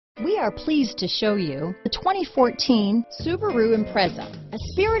We are pleased to show you the 2014 Subaru Impreza. A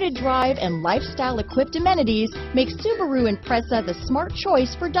spirited drive and lifestyle-equipped amenities make Subaru Impreza the smart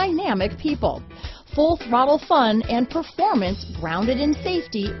choice for dynamic people. Full throttle fun and performance grounded in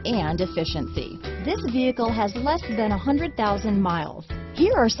safety and efficiency. This vehicle has less than 100,000 miles.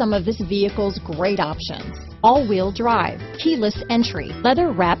 Here are some of this vehicle's great options: all-wheel drive, keyless entry,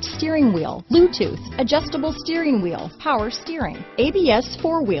 leather-wrapped steering wheel, Bluetooth, adjustable steering wheel, power steering, ABS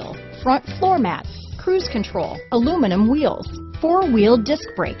four-wheel, front floor mats, cruise control, aluminum wheels, four-wheel disc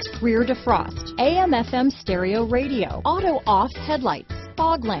brakes, rear defrost, AM/FM stereo radio, auto-off headlights,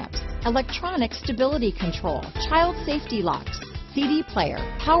 fog lamps, electronic stability control, child safety locks, CD player,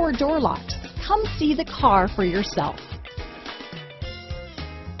 power door locks. Come see the car for yourself.